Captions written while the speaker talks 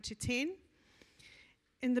to 10.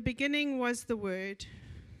 In the beginning was the Word,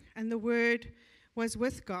 and the Word was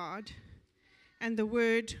with God, and the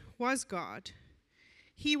Word was God.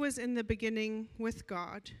 He was in the beginning with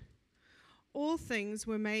God. All things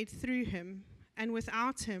were made through him, and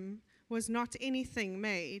without him was not anything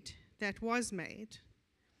made that was made.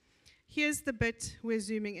 Here's the bit we're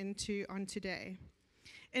zooming into on today.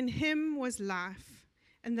 In him was life,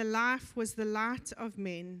 and the life was the light of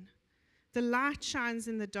men. The light shines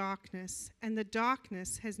in the darkness, and the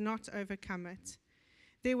darkness has not overcome it.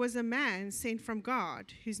 There was a man sent from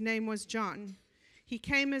God, whose name was John. He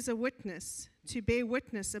came as a witness, to bear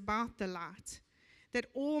witness about the light, that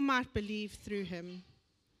all might believe through him.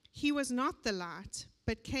 He was not the light,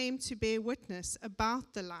 but came to bear witness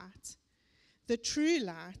about the light. The true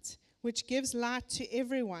light, which gives light to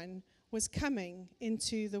everyone, was coming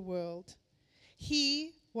into the world.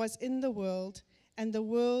 He was in the world, and the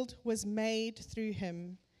world was made through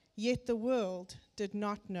him, yet the world did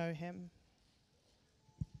not know him.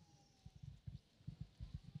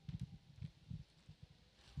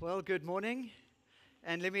 Well, good morning,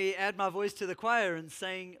 and let me add my voice to the choir in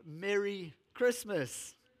saying Merry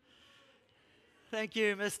Christmas. Thank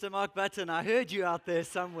you, Mr. Mark Button. I heard you out there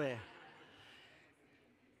somewhere.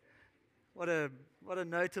 What a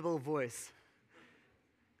notable voice.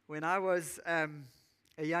 When I was a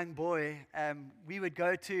young boy, we would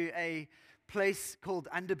go to a place called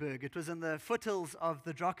Underberg. It was in the foothills of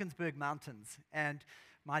the Drakensberg Mountains, and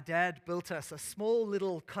my dad built us a small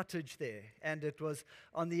little cottage there, and it was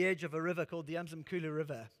on the edge of a river called the Umzimkhulu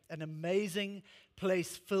River, an amazing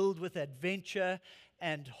place filled with adventure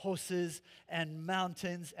and horses and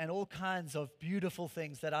mountains and all kinds of beautiful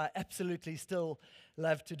things that I absolutely still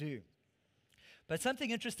love to do. But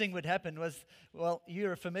something interesting would happen was, well,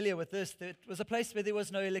 you're familiar with this, it was a place where there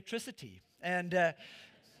was no electricity, and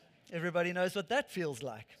everybody knows what that feels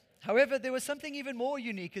like. However, there was something even more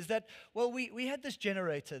unique, is that, well, we had this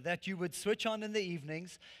generator that you would switch on in the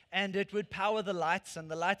evenings, and it would power the lights,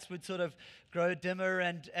 and the lights would sort of grow dimmer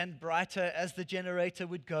and brighter as the generator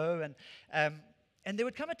would go, and there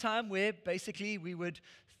would come a time where basically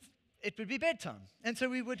it would be bedtime. And so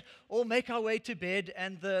we would all make our way to bed,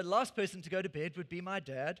 and the last person to go to bed would be my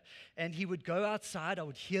dad, and he would go outside. I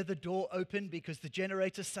would hear the door open because the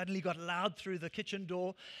generator suddenly got loud through the kitchen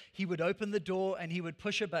door. He would open the door, and he would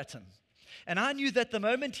push a button. And I knew that the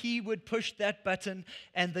moment he would push that button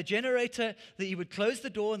and the generator, that he would close the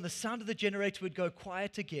door and the sound of the generator would go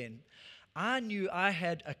quiet again, I knew I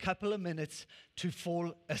had a couple of minutes to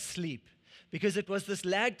fall asleep, because it was this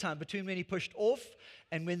lag time between when he pushed off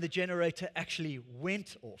and when the generator actually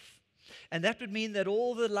went off. And that would mean that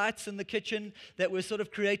all the lights in the kitchen that were sort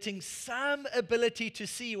of creating some ability to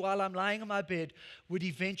see while I'm lying on my bed would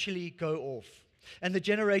eventually go off. And the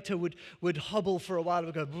generator would hobble for a while. It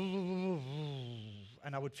would go,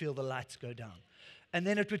 and I would feel the lights go down. And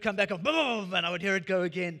then it would come back on, boom, and I would hear it go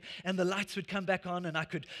again. And the lights would come back on, and I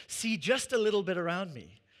could see just a little bit around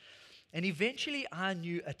me. And eventually I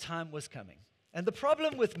knew a time was coming. And the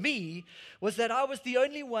problem with me was that I was the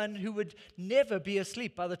only one who would never be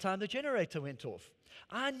asleep by the time the generator went off.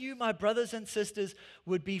 I knew my brothers and sisters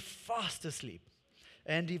would be fast asleep.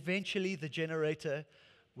 And eventually the generator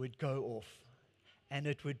would go off, and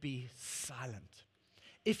it would be silent.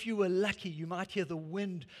 If you were lucky, you might hear the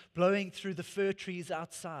wind blowing through the fir trees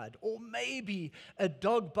outside, or maybe a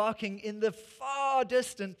dog barking in the far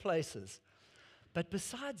distant places. But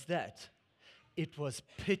besides that, it was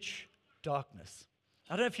pitch darkness.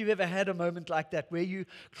 I don't know if you've ever had a moment like that where you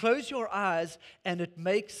close your eyes and it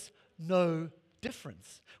makes no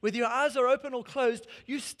difference. Whether your eyes are open or closed,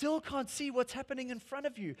 you still can't see what's happening in front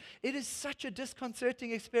of you. It is such a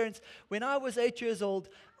disconcerting experience. When I was 8 years old,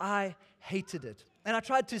 I hated it. And I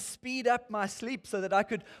tried to speed up my sleep so that I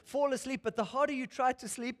could fall asleep. But the harder you try to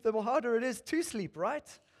sleep, the harder it is to sleep, right?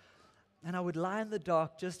 And I would lie in the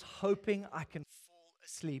dark just hoping I can fall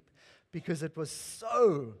asleep because it was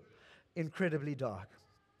so incredibly dark.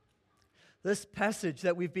 This passage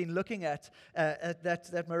that we've been looking at,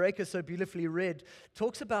 that Mareka so beautifully read,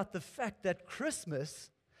 talks about the fact that Christmas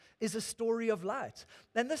is a story of light.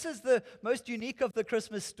 And this is the most unique of the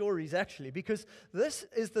Christmas stories, actually, because this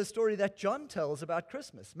is the story that John tells about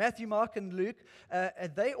Christmas. Matthew, Mark, and Luke,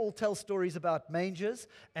 they all tell stories about mangers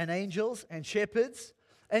and angels and shepherds.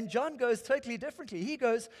 And John goes totally differently. He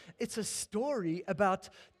goes, it's a story about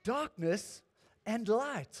darkness and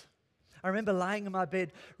light. I remember lying in my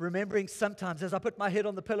bed, remembering sometimes as I put my head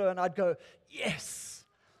on the pillow and I'd go, yes,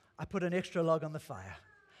 I put an extra log on the fire.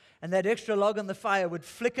 And that extra log on the fire would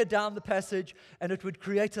flicker down the passage and it would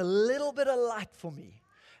create a little bit of light for me.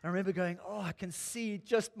 I remember going, oh, I can see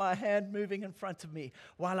just my hand moving in front of me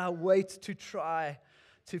while I wait to try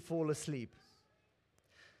to fall asleep.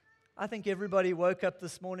 I think everybody woke up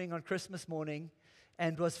this morning on Christmas morning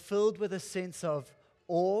and was filled with a sense of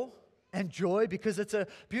awe and joy, because it's a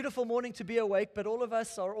beautiful morning to be awake, but all of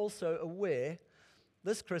us are also aware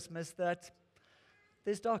this Christmas that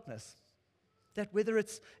there's darkness. That whether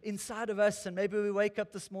it's inside of us, and maybe we wake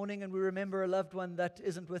up this morning and we remember a loved one that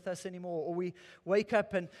isn't with us anymore, or we wake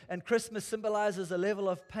up and Christmas symbolizes a level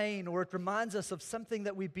of pain, or it reminds us of something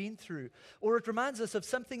that we've been through, or it reminds us of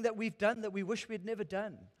something that we've done that we wish we'd never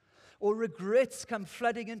done, or regrets come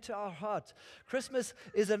flooding into our heart. Christmas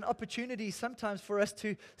is an opportunity sometimes for us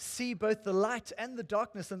to see both the light and the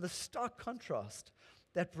darkness and the stark contrast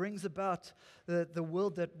that brings about the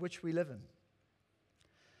world that which we live in.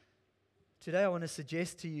 Today I want to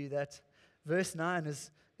suggest to you that verse 9 is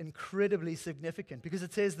incredibly significant, because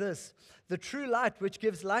it says this: the true light which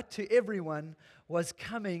gives light to everyone was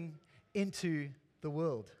coming into the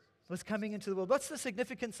world. Was coming into the world. What's the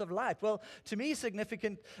significance of light? Well, to me,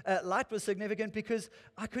 light was significant because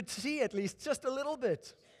I could see at least just a little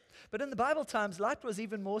bit. But in the Bible times, light was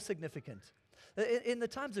even more significant. In the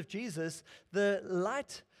times of Jesus, the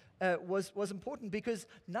light was important because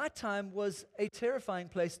nighttime was a terrifying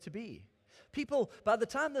place to be. People, by the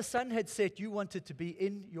time the sun had set, you wanted to be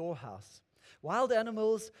in your house. Wild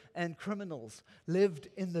animals and criminals lived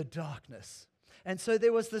in the darkness. And so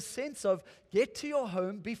there was this sense of get to your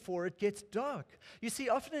home before it gets dark. You see,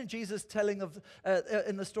 often in Jesus telling of,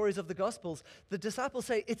 in the stories of the Gospels, the disciples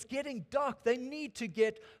say, it's getting dark. They need to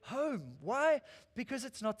get home. Why? Because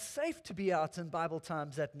it's not safe to be out in Bible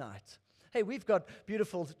times at night. Hey, we've got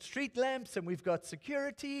beautiful street lamps, and we've got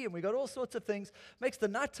security, and we've got all sorts of things. Makes the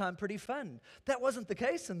nighttime pretty fun. That wasn't the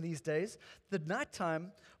case in these days. The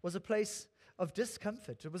nighttime was a place of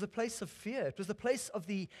discomfort. It was a place of fear. It was a place of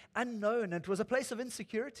the unknown. It was a place of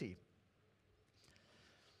insecurity.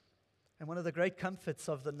 And one of the great comforts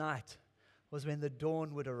of the night was when the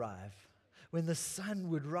dawn would arrive, when the sun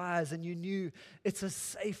would rise and you knew it's a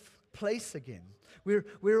safe place again.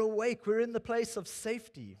 We're awake. We're in the place of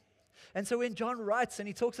safety. And so when John writes and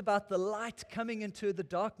he talks about the light coming into the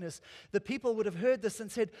darkness, the people would have heard this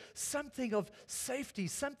and said, something of safety,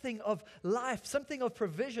 something of life, something of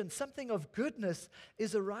provision, something of goodness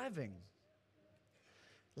is arriving.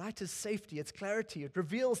 Light is safety, it's clarity, it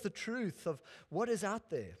reveals the truth of what is out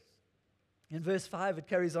there. In verse 5, it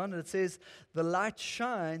carries on and it says, the light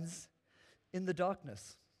shines in the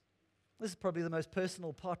darkness. This is probably the most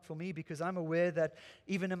personal part for me, because I'm aware that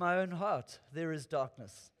even in my own heart, there is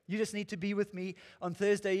darkness. You just need to be with me on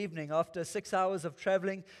Thursday evening after 6 hours of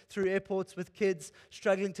traveling through airports with kids,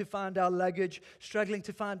 struggling to find our luggage, struggling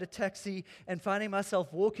to find a taxi, and finding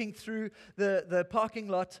myself walking through the parking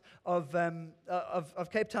lot of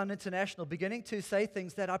Cape Town International, beginning to say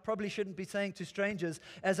things that I probably shouldn't be saying to strangers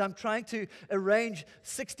as I'm trying to arrange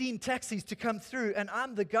 16 taxis to come through, and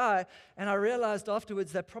I'm the guy, and I realized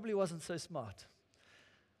afterwards that probably wasn't so smart.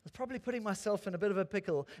 I was probably putting myself in a bit of a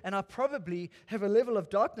pickle, and I probably have a level of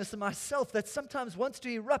darkness in myself that sometimes wants to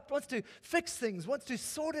erupt, wants to fix things, wants to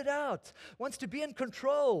sort it out, wants to be in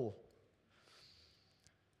control.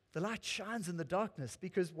 The light shines in the darkness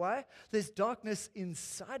because why? There's darkness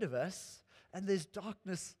inside of us, and there's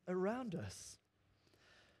darkness around us.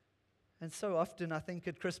 And so often, I think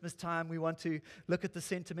at Christmas time, we want to look at the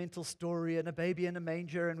sentimental story and a baby in a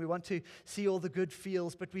manger, and we want to see all the good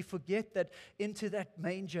feels, but we forget that into that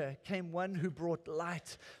manger came one who brought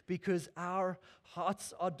light, because our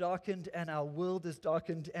hearts are darkened and our world is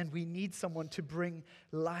darkened, and we need someone to bring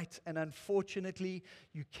light. And unfortunately,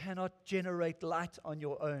 you cannot generate light on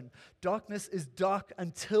your own. Darkness is dark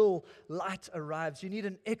until light arrives. You need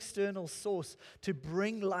an external source to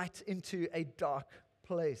bring light into a dark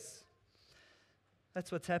place. That's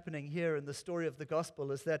what's happening here in the story of the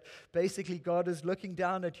gospel, is that basically God is looking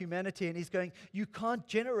down at humanity and he's going, you can't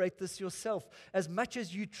generate this yourself. As much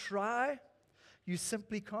as you try, you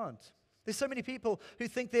simply can't. There's so many people who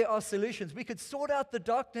think there are solutions. We could sort out the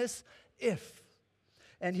darkness if.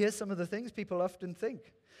 And here's some of the things people often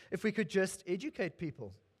think. If we could just educate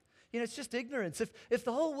people. You know, it's just ignorance. If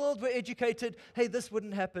the whole world were educated, hey, this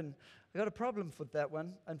wouldn't happen. I've got a problem with that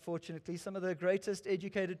one, unfortunately. Some of the greatest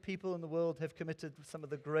educated people in the world have committed some of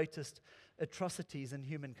the greatest atrocities in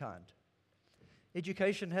humankind.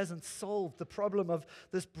 Education hasn't solved the problem of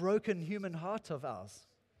this broken human heart of ours.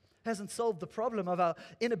 Hasn't solved the problem of our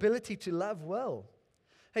inability to love well.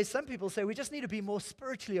 Hey, some people say we just need to be more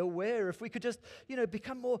spiritually aware. If we could just,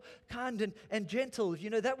 become more kind and gentle,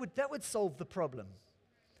 that would solve the problem.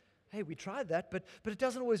 hey, we tried that, but it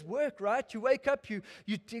doesn't always work, right? You wake up, you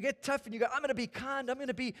get tough, and you go, I'm going to be kind, I'm going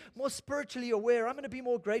to be more spiritually aware, I'm going to be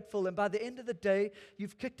more grateful. And by the end of the day,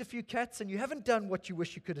 you've kicked a few cats and you haven't done what you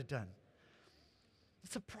wish you could have done.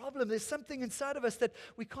 It's a problem. There's something inside of us that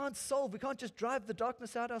we can't solve. We can't just drive the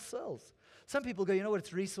darkness out ourselves. Some people go, you know what,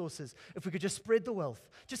 it's resources. If we could just spread the wealth,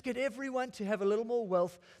 just get everyone to have a little more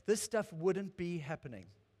wealth, this stuff wouldn't be happening.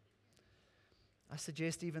 I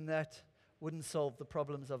suggest even that wouldn't solve the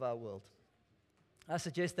problems of our world. I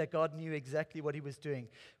suggest that God knew exactly what he was doing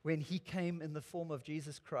when he came in the form of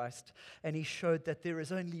Jesus Christ and he showed that there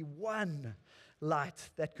is only one light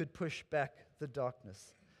that could push back the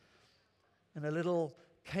darkness. In a little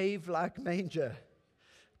cave-like manger,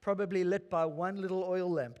 probably lit by one little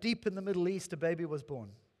oil lamp, deep in the Middle East, a baby was born.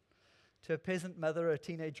 To a peasant mother, a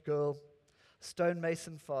teenage girl,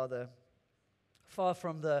 stonemason father, far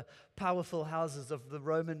from the powerful houses of the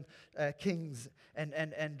Roman kings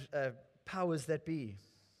and powers that be.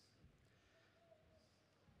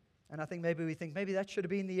 And I think maybe that should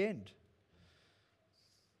have been the end.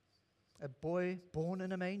 A boy born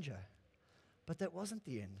in a manger. But that wasn't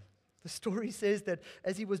the end. The story says that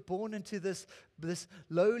as he was born into this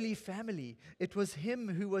lowly family, it was him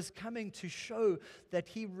who was coming to show that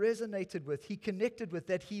he resonated with, he connected with,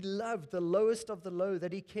 that he loved the lowest of the low,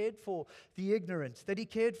 that he cared for the ignorant, that he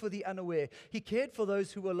cared for the unaware, he cared for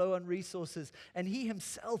those who were low on resources, and he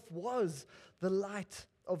himself was the light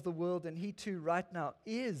of the world, and he too right now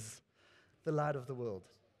is the light of the world.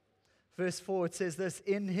 Verse 4, it says this,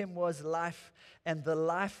 in him was life, and the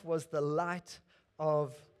life was the light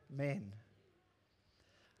of men.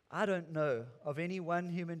 I don't know of any one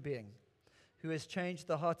human being who has changed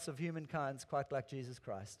the hearts of humankind quite like Jesus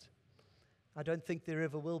Christ. I don't think there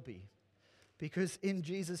ever will be. Because in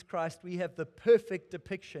Jesus Christ we have the perfect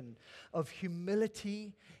depiction of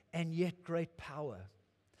humility and yet great power.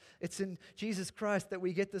 It's in Jesus Christ that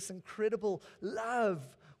we get this incredible love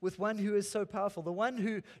with one who is so powerful. The one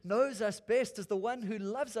who knows us best is the one who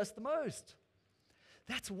loves us the most.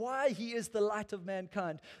 That's why he is the light of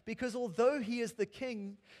mankind. Because although he is the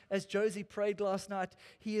king, as Josie prayed last night,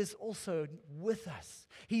 he is also with us.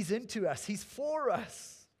 He's into us. He's for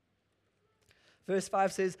us. Verse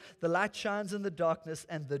 5 says, the light shines in the darkness,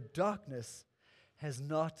 and the darkness has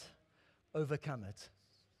not overcome it.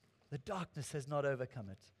 The darkness has not overcome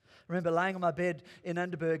it. I remember lying on my bed in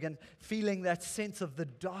Underberg and feeling that sense of the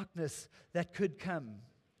darkness that could come.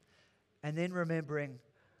 And then remembering,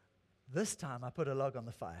 this time I put a log on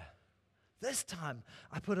the fire. This time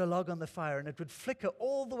I put a log on the fire, and it would flicker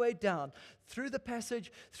all the way down through the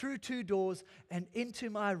passage, through 2 doors, and into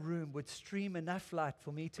my room would stream enough light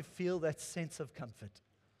for me to feel that sense of comfort.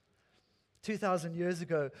 2,000 years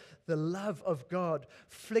ago, the love of God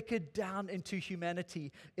flickered down into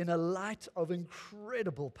humanity in a light of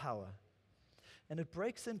incredible power. And it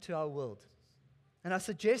breaks into our world. And I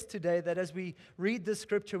suggest today that as we read this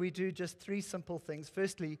scripture, we do just 3 simple things.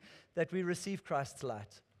 Firstly, that we receive Christ's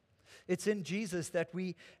light. It's in Jesus that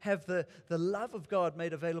we have the love of God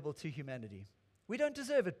made available to humanity. We don't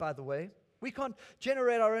deserve it, by the way. We can't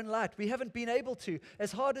generate our own light. We haven't been able to.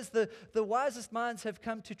 As hard as the wisest minds have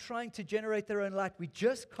come to trying to generate their own light, we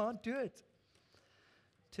just can't do it.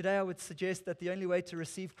 Today, I would suggest that the only way to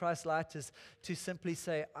receive Christ's light is to simply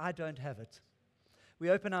say, I don't have it. We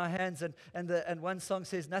open our hands, and one song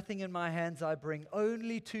says, nothing in my hands I bring,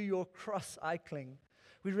 only to your cross I cling.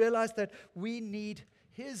 We realize that we need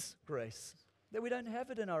his grace, that we don't have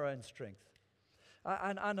it in our own strength.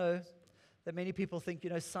 I know that many people think,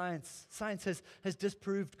 science has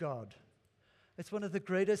disproved God. It's one of the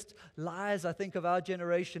greatest lies, I think, of our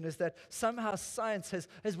generation is that somehow science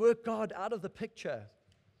has worked God out of the picture.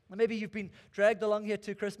 Maybe you've been dragged along here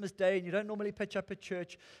to Christmas Day and you don't normally pitch up at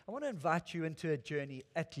church. I want to invite you into a journey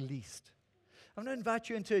at least. I want to invite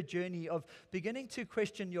you into a journey of beginning to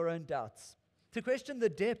question your own doubts, to question the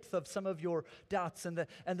depth of some of your doubts and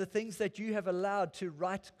the things that you have allowed to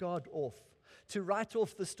write God off, to write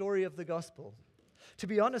off the story of the gospel. To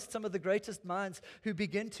be honest, some of the greatest minds who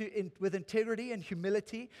begin to, with integrity and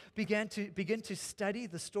humility, begin to study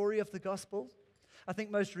the story of the gospel. I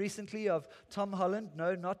think most recently of Tom Holland,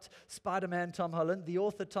 no, not Spider-Man Tom Holland, the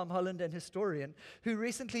author Tom Holland, and historian, who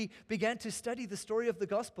recently began to study the story of the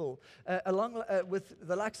gospel, along with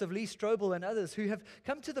the likes of Lee Strobel and others, who have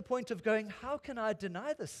come to the point of going, how can I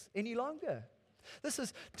deny this any longer? This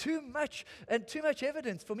is too much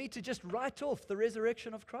evidence for me to just write off the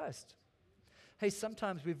resurrection of Christ. Hey,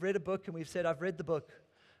 sometimes we've read a book and we've said, I've read the book.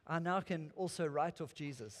 I now can also write off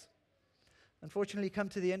Jesus. Unfortunately, come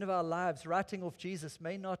to the end of our lives, writing off Jesus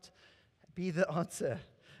may not be the answer.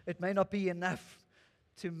 It may not be enough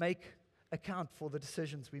to make account for the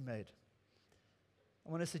decisions we made. I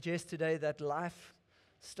want to suggest today that life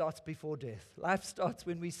starts before death. Life starts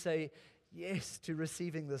when we say yes to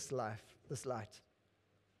receiving this life, this light.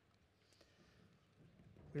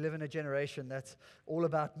 We live in a generation that's all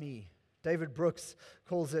about me. David Brooks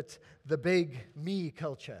calls it the big me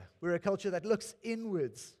culture. We're a culture that looks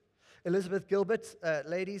inwards. Elizabeth Gilbert,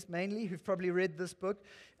 ladies mainly, who've probably read this book,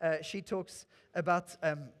 she talks about,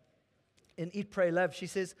 in Eat, Pray, Love, she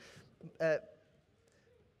says,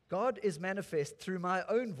 God is manifest through my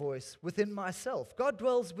own voice within myself. God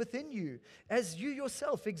dwells within you as you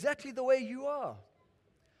yourself, exactly the way you are.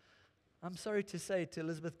 I'm sorry to say to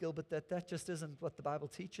Elizabeth Gilbert that just isn't what the Bible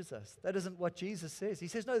teaches us. That isn't what Jesus says. He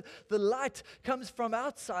says, no, the light comes from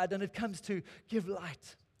outside and it comes to give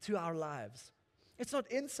light to our lives. It's not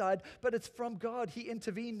inside, but it's from God. He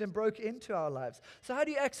intervened and broke into our lives. So how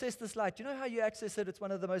do you access this light? Do you know how you access it? It's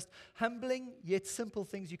one of the most humbling yet simple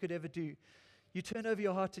things you could ever do. You turn over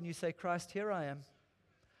your heart and you say, Christ, here I am.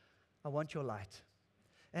 I want your light.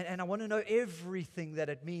 And I want to know everything that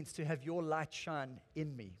it means to have your light shine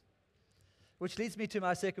in me. Which leads me to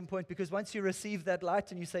my second point, because once you receive that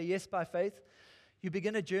light and you say yes by faith, you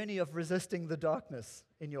begin a journey of resisting the darkness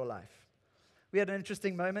in your life. We had an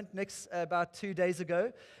interesting moment, Nix, about 2 days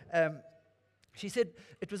ago. She said,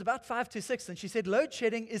 it was about 5 to 6, and she said, load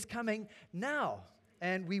shedding is coming now.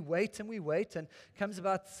 And we wait, and comes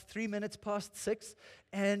about 3 minutes past 6,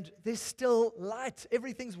 and there's still light.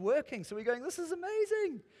 Everything's working. So we're going, this is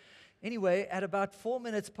amazing. Anyway, at about 4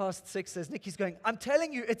 minutes past 6, as Nikki's going, I'm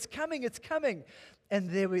telling you, it's coming, it's coming. And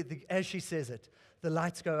there, as she says it, the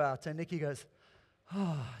lights go out, and Nikki goes,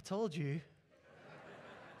 oh, I told you.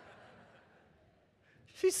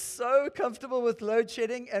 She's so comfortable with load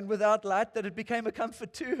shedding and without light that it became a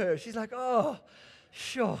comfort to her. She's like, oh,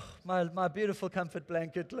 sure, my beautiful comfort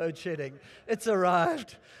blanket, load shedding. It's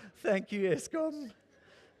arrived. Thank you, Eskom.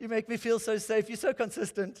 You make me feel so safe. You're so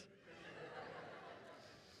consistent.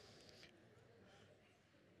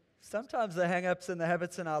 Sometimes the hang-ups and the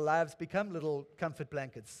habits in our lives become little comfort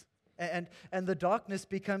blankets. And the darkness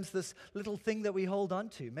becomes this little thing that we hold on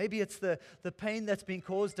to. Maybe it's the pain that's been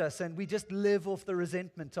caused us, and we just live off the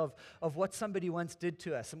resentment of what somebody once did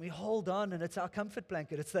to us. And we hold on, and it's our comfort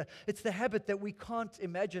blanket. It's the habit that we can't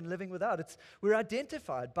imagine living without. We're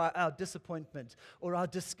identified by our disappointment or our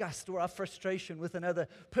disgust or our frustration with another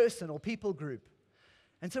person or people group.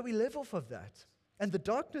 And so we live off of that. And the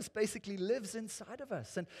darkness basically lives inside of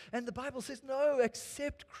us. And the Bible says, no,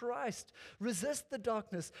 accept Christ. Resist the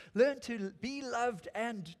darkness. Learn to be loved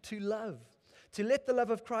and to love. To let the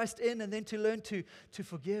love of Christ in, and then to learn to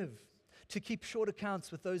forgive. To keep short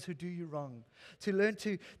accounts with those who do you wrong. To learn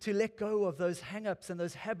to let go of those hang-ups and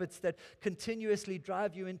those habits that continuously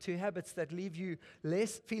drive you into habits that leave you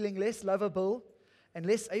feeling less lovable and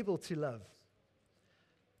less able to love.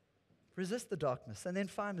 Resist the darkness. And then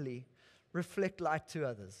finally, reflect light to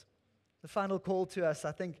others. The final call to us,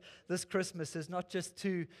 I think, this Christmas is not just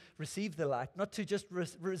to receive the light, not to just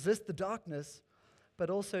resist the darkness, but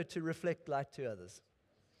also to reflect light to others.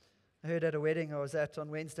 I heard at a wedding I was at on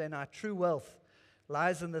Wednesday night, true wealth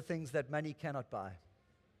lies in the things that money cannot buy.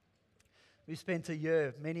 We spent a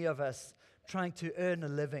year, many of us, trying to earn a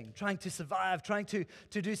living, trying to survive, trying to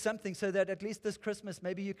do something so that at least this Christmas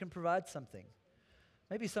maybe you can provide something.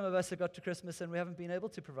 Maybe some of us have got to Christmas and we haven't been able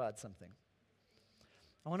to provide something.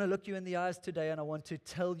 I want to look you in the eyes today, and I want to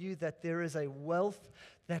tell you that there is a wealth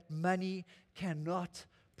that money cannot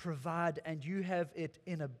provide, and you have it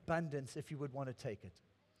in abundance if you would want to take it.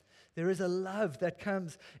 There is a love that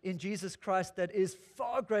comes in Jesus Christ that is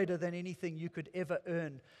far greater than anything you could ever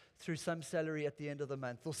earn through some salary at the end of the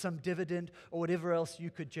month or some dividend or whatever else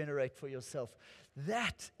you could generate for yourself.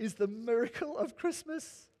 That is the miracle of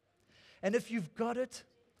Christmas. And if you've got it,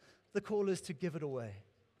 the call is to give it away.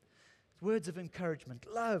 Words of encouragement,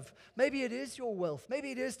 love. Maybe it is your wealth.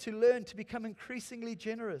 Maybe it is to learn to become increasingly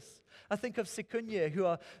generous. I think of Sikunye, who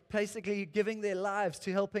are basically giving their lives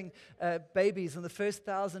to helping babies in the first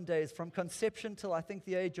 1,000 days, from conception till I think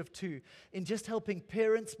the age of 2, in just helping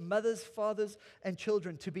parents, mothers, fathers, and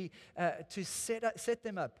children to set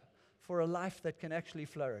them up for a life that can actually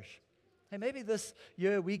flourish. Hey, maybe this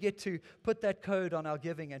year we get to put that code on our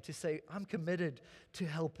giving and to say, I'm committed to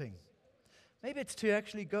helping. Maybe it's to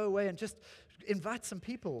actually go away and just invite some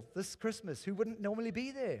people this Christmas who wouldn't normally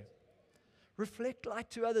be there. Reflect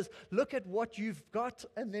light to others. Look at what you've got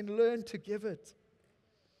and then learn to give it.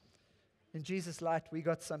 In Jesus' light, we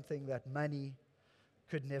got something that money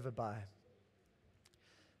could never buy.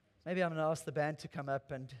 Maybe I'm going to ask the band to come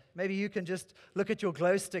up, and maybe you can just look at your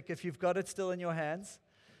glow stick if you've got it still in your hands.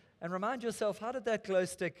 And remind yourself, how did that glow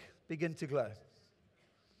stick begin to glow?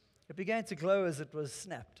 It began to glow as it was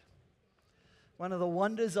snapped. One of the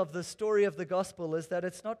wonders of the story of the gospel is that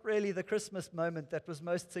it's not really the Christmas moment that was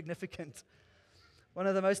most significant. One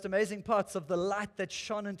of the most amazing parts of the light that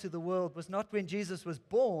shone into the world was not when Jesus was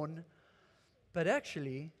born, but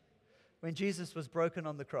actually when Jesus was broken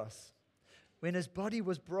on the cross. When his body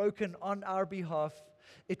was broken on our behalf,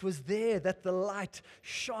 it was there that the light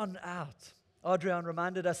shone out. Adrian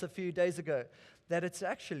reminded us a few days ago that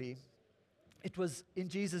it was in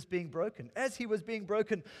Jesus being broken. As he was being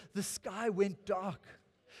broken, the sky went dark.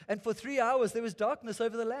 And for 3 hours, there was darkness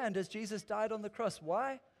over the land as Jesus died on the cross.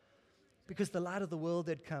 Why? Because the light of the world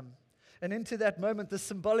had come. And into that moment, the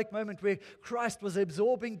symbolic moment where Christ was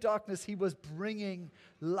absorbing darkness, he was bringing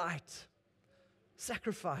light,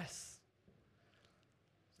 sacrifice,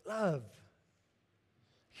 love,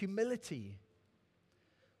 humility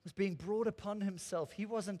was being brought upon himself. He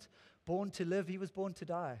wasn't born to live, he was born to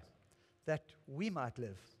die, that we might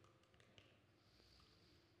live.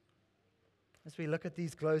 As we look at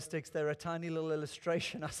these glow sticks, they're a tiny little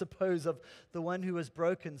illustration, I suppose, of the one who was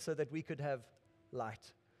broken so that we could have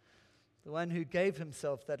light. The one who gave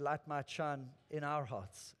himself that light might shine in our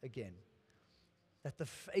hearts again. That the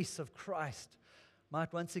face of Christ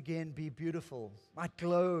might once again be beautiful, might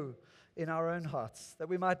glow in our own hearts. That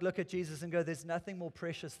we might look at Jesus and go, there's nothing more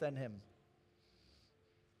precious than him.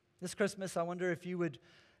 This Christmas, I wonder if you would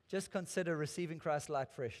just consider receiving Christ's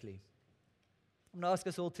light freshly. I'm going to ask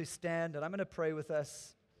us all to stand, and I'm going to pray with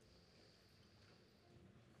us.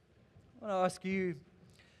 I want to ask you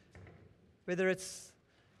whether it's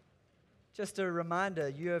just a reminder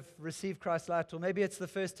you have received Christ's light, or maybe it's the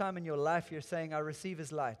first time in your life you're saying, I receive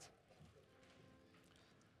his light.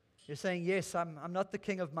 You're saying, yes, I'm not the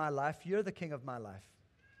king of my life, you're the king of my life.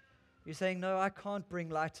 You're saying, no, I can't bring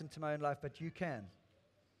light into my own life, but you can.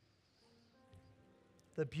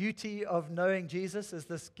 The beauty of knowing Jesus is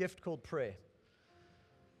this gift called prayer,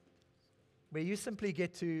 where you simply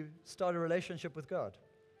get to start a relationship with God.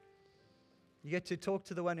 You get to talk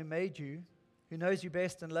to the one who made you, who knows you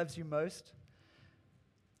best and loves you most,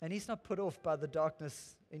 and he's not put off by the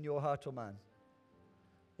darkness in your heart or mind.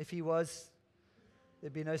 If he was,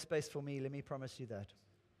 there'd be no space for me, let me promise you that.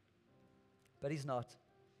 But he's not.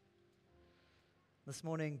 This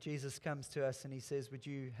morning, Jesus comes to us and he says, would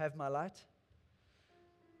you have my light?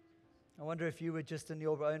 I wonder if you would just in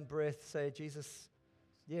your own breath say, Jesus,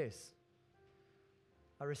 yes,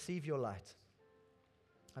 I receive your light.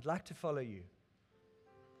 I'd like to follow you.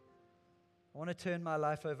 I want to turn my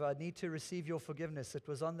life over. I need to receive your forgiveness. It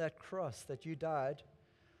was on that cross that you died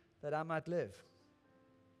that I might live.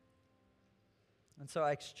 And so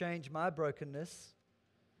I exchange my brokenness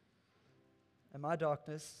and my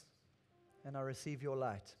darkness, and I receive your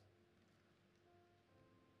light.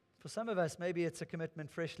 For some of us, maybe it's a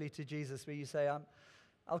commitment freshly to Jesus where you say,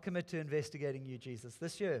 I'll commit to investigating you, Jesus,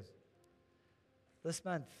 this year, this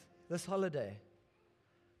month, this holiday.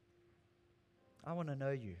 I want to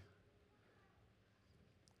know you.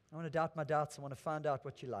 I want to doubt my doubts. I want to find out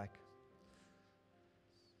what you like.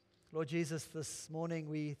 Lord Jesus, this morning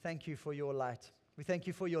we thank you for your light. We thank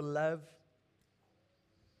you for your love.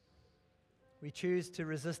 We choose to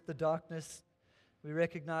resist the darkness. We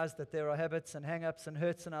recognize that there are habits and hang-ups and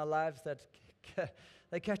hurts in our lives that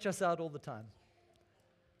they catch us out all the time.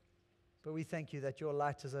 But we thank you that your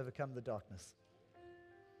light has overcome the darkness.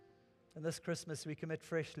 And this Christmas we commit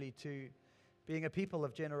freshly to being a people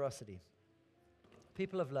of generosity,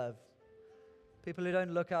 people of love, people who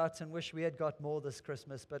don't look out and wish we had got more this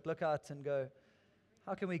Christmas, but look out and go,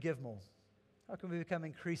 how can we give more? How can we become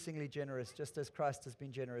increasingly generous just as Christ has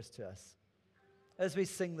been generous to us? As we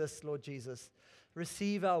sing this, Lord Jesus,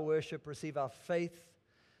 receive our worship, receive our faith,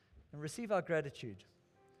 and receive our gratitude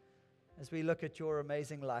as we look at your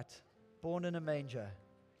amazing light, born in a manger,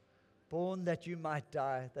 born that you might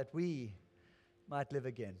die, that we might live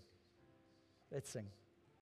again. Let's sing.